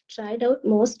parents tried out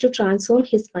most to transform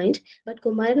his mind, but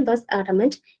Kumaran was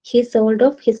adamant. He sold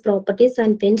off his properties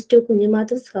and went to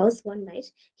Kunjimadu's house one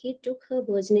night. He took her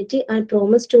virginity and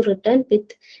promised to return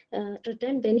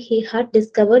when he had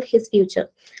discovered his future.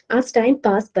 As time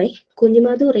passed by,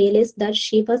 Kunjimadu realized that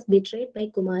she was betrayed by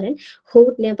Kumaran, who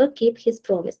would never keep his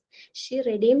promise. She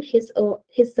redeemed his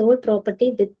sole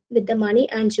property with the money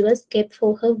and jewels kept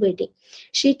for her wedding.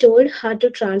 She told her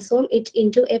to transform it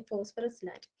into a prosperous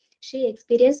land. She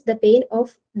experienced the pain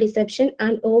of deception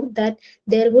and vowed that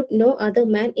there would no other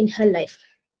man in her life.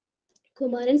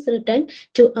 Kumaran's return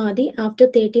to Adi after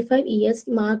 35 years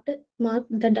marked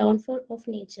the downfall of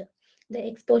nature. The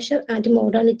exposure and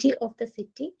modernity of the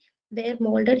city were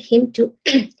molded him to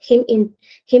him in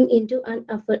him into an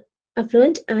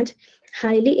affluent and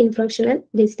highly influential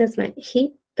businessman.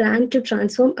 He planned to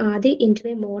transform Adi into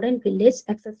a modern village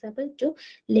accessible to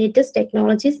latest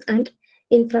technologies and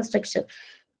infrastructure.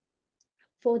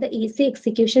 For the easy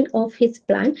execution of his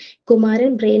plan,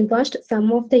 Kumaran brainwashed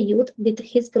some of the youth with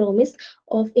his promise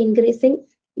of increasing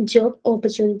job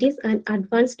opportunities and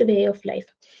advanced way of life.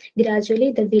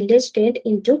 Gradually, the village turned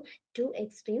into two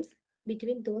extremes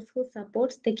between those who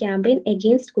supports the campaign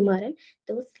against Kumaran,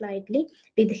 those slightly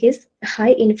with his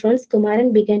high influence.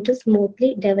 Kumaran began to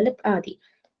smoothly develop Adi.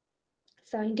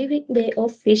 Scientific way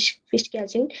of fish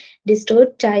catching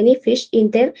destroyed tiny fish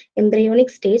in their embryonic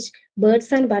stage.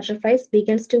 Birds and butterflies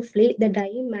began to flee the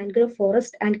dying mangrove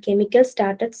forest and chemicals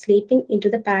started sleeping into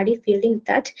the paddy fielding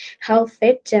that have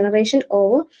fed generation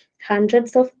over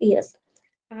hundreds of years.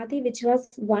 Adi, which was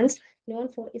once known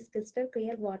for its crystal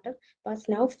clear water, was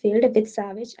now filled with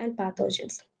savage and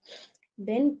pathogens.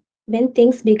 When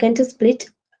things began to split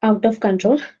out of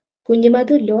control,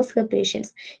 Kunjimadu lost her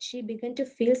patience. She began to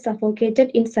feel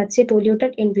suffocated in such a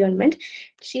polluted environment.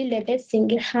 She led a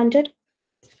single-handed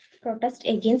protest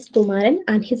against Kumaran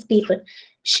and his people.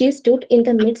 She stood in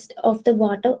the midst of the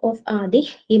water of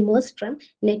Adi, immersed from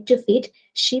neck to feet.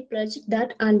 She pledged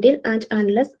that until and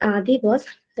unless Adi was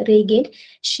regained,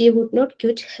 she would not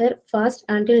quit her fast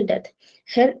until death.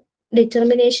 Her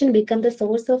determination became the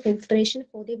source of inspiration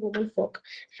for the women folk.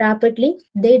 Rapidly,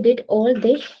 they did all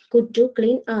they could to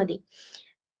clean Adi.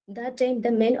 That time,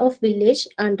 the men of village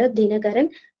under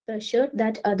Dinagaran pressured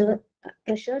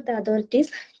pressured the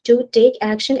authorities to take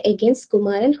action against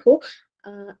Kumaran,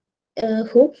 uh,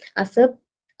 who usurped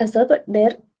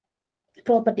their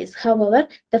properties. However,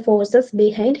 the forces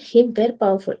behind him were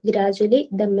powerful. Gradually,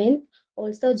 the men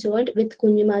also joined with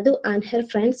Kunyumadu and her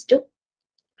friends to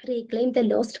reclaim the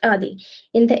lost Adi.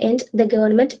 In the end, the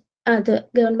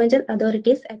governmental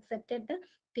authorities accepted the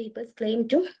people's claim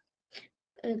to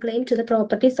the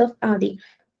properties of Adi.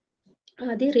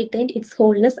 Adi retained its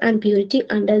wholeness and purity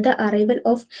until the arrival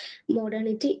of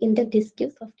modernity in the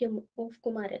discourse of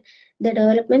Kumaran. The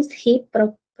developments he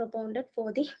propounded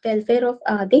for the welfare of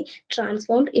Adi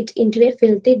transformed it into a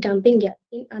filthy dumping yard.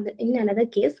 In another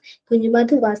case,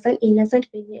 Kunyumadu was an innocent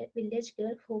village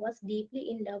girl who was deeply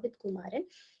in love with Kumaran.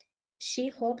 She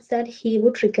hopes that he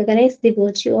would recognize the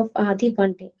virtue of Adi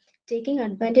one day. Taking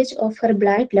advantage of her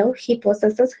blind love, he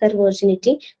possesses her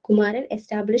virginity. Kumaran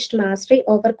established mastery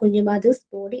over Kunjumadu's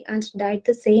body and died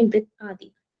the same with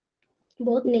Adi.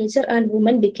 Both nature and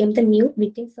woman became the new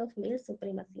victims of male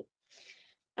supremacy.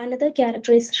 Another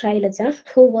character is Shailaja,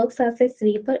 who works as a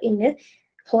sweeper in a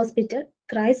hospital,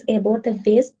 cries about the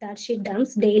waste that she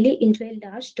dumps daily into a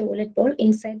large toilet bowl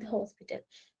inside the hospital.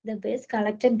 The waste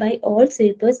collected by all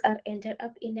sweepers are ended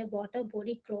up in a water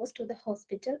body close to the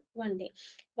hospital one day,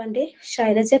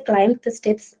 Shailaja climbed the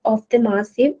steps of the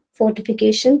massive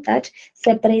fortification that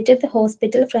separated the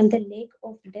hospital from the lake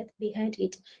of death behind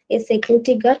it. A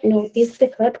security guard noticed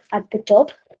her at the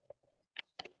top.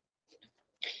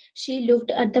 She looked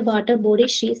at the water body.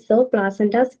 She saw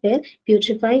placentas were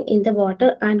putrefying in the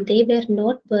water and they were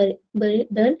not burned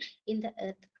in the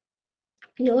earth,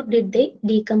 nor did they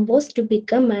decompose to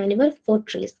become manure for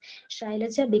trees.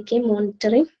 Shailaja became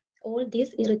monitoring all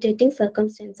these irritating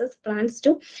circumstances, plans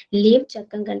to leave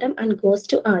Chakkangandam and goes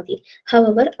to Adi.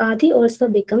 However, Adi also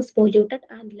becomes polluted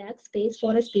and lacks space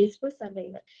for a peaceful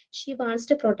survival. She wants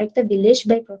to protect the village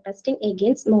by protesting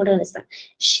against modernism.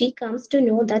 She comes to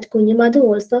know that Kunyamadu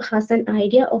also has an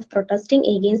idea of protesting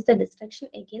against the destruction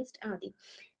against Adi.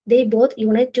 They both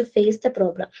unite to face the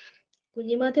problem.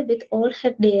 Kunyamadu, with all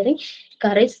her daring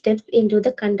courage, steps into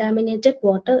the contaminated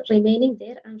water, remaining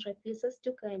there and refuses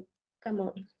to come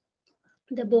out.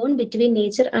 The bond between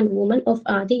nature and woman of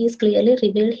Adi is clearly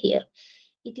revealed here.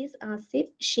 It is as if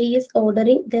she is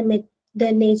ordering the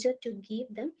nature to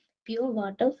give them pure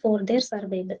water for their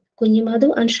survival.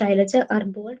 Kunyamadu and Shailaja are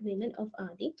bold women of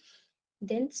Adi.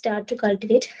 They start to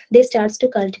cultivate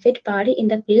paddy in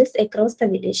the fields across the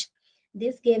village.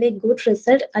 This gave a good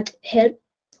result and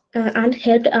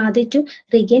helped Adi to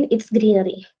regain its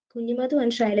greenery. Kunyamadu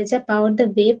and Shailaja paved the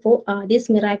way for Adi's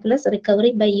miraculous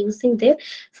recovery by using their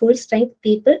full strength.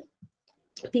 People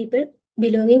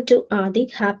belonging to Adi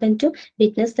happened to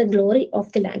witness the glory of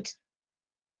the land.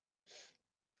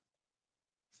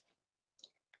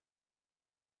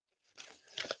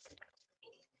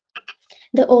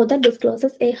 The author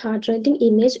discloses a heart-rending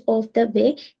image of the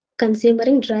way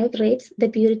consuming drive rapes the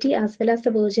purity as well as the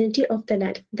virginity of the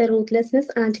land, the ruthlessness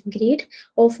and greed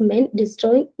of men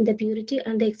destroying the purity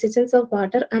and the existence of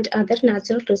water and other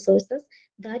natural resources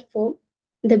that form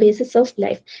the basis of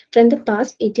life. From the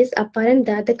past, it is apparent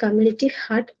that the community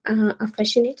had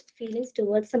affectionate feelings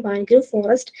towards the mangrove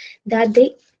forest that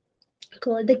they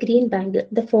called the Green Bangle.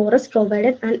 The forest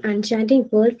provided an enchanting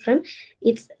world from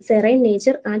its serene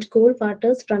nature and cool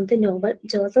waters from the novel.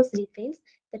 Joseph defines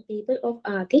the people of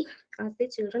Adi as the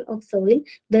children of soil,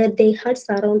 where they had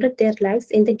surrounded their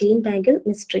lives in the Green Bangle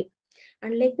mystery.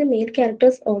 Unlike the male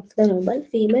characters of the novel,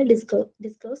 female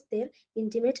disclose their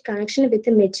intimate connection with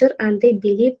the nature and they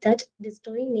believe that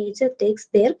destroying nature takes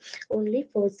their only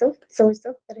source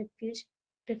of refuge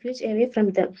away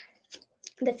from them.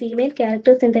 The female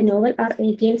characters in the novel are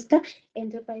against the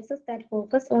enterprises that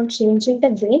focus on changing the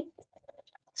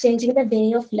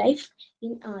way of life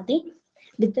in Adi,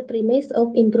 with the premise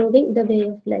of improving the way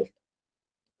of life.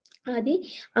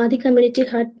 Adi community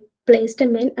had placed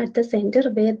men at the center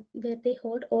where they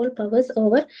hold all powers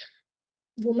over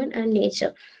woman and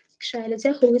nature.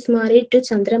 Shailaja, who is married to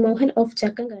Chandramohan of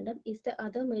Chakkangandam, is the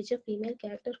other major female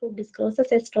character who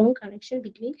discloses a strong connection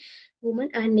between woman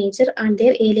and nature and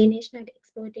their alienation and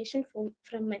exploitation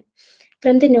from men.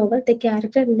 From the novel, the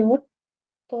character not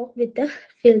cope with the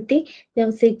filthy,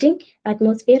 nauseating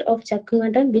atmosphere of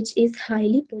Chakkangandam, which is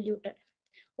highly polluted.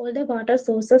 All the water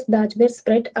sources that were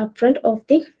spread up front of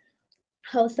the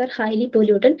house are highly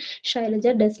polluted.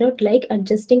 Shailaja does not like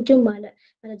adjusting to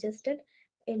maladjusted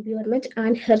environment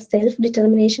and her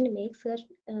self-determination makes her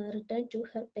return to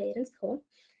her parents' home.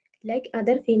 Like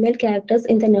other female characters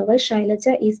in the novel,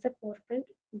 Shailaja is the forefront,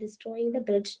 destroying the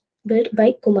bridge built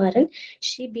by Kumaran.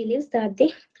 She believes that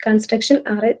the construction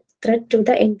are a threat to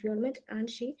the environment, and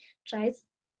she tries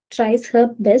tries her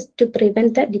best to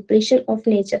prevent the depletion of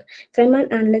nature. From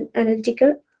an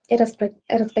analytical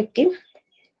perspective,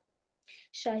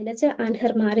 Shailaja and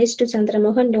her marriage to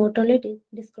Chandramohan not only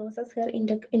discloses her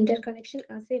interconnection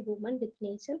as a woman with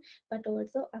nature, but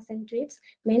also accentuates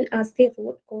men as the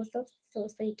root cause of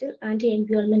societal and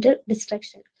environmental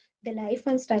destruction. The life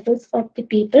and struggles of the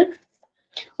people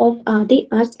of Adi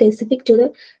are specific to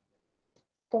the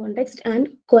context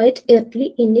and quite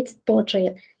early in its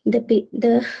portrayal.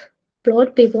 The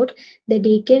plot pivot, the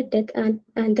decay, death,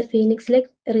 and the phoenix-like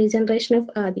regeneration of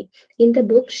Adi. In the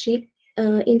book, she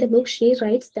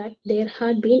writes that there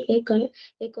had been a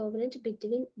covenant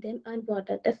between them and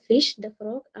water. The fish, the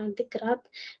frog, and the crab,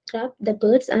 the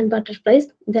birds and butterflies,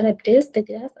 the reptiles, the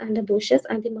grass and the bushes,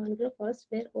 and the mangrove forests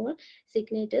were all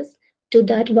signatures to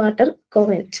that water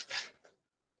covenant.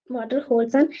 Water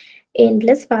holds an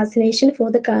endless fascination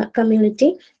for the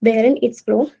community, wherein its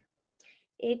flow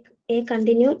a, a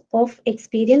continuum of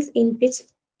experience in which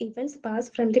events pass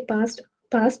from the past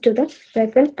to the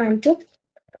present and to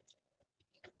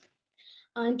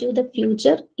the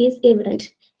future is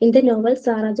evident. In the novel,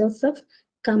 Sarah Joseph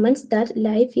comments that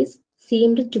life is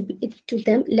seemed to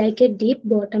them like a deep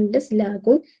bottomless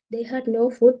lagoon. They had no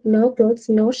food, no clothes,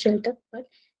 no shelter, but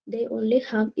they only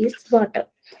have is water.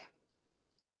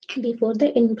 Before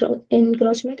the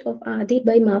encroachment of Adi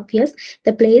by mafias,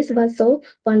 the place was so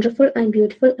wonderful and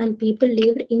beautiful, and people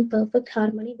lived in perfect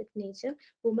harmony with nature.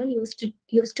 Women used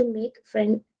to make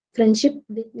friendship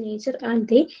with nature, and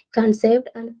they conserved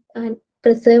and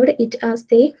preserved it as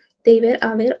they were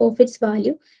aware of its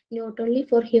value, not only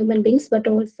for human beings but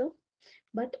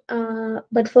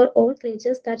for all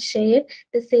creatures that share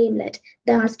the same land.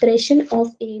 The aspiration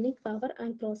of gaining power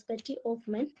and prosperity of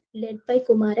men, led by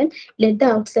Kumaran, let the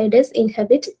outsiders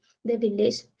inhabit the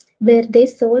village, where they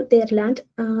sold their land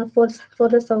for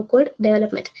the so-called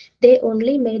development. They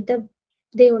only made the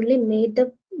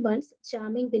once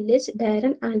charming village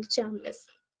barren and charmless.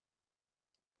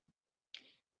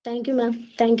 Thank you, ma'am.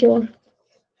 Thank you all.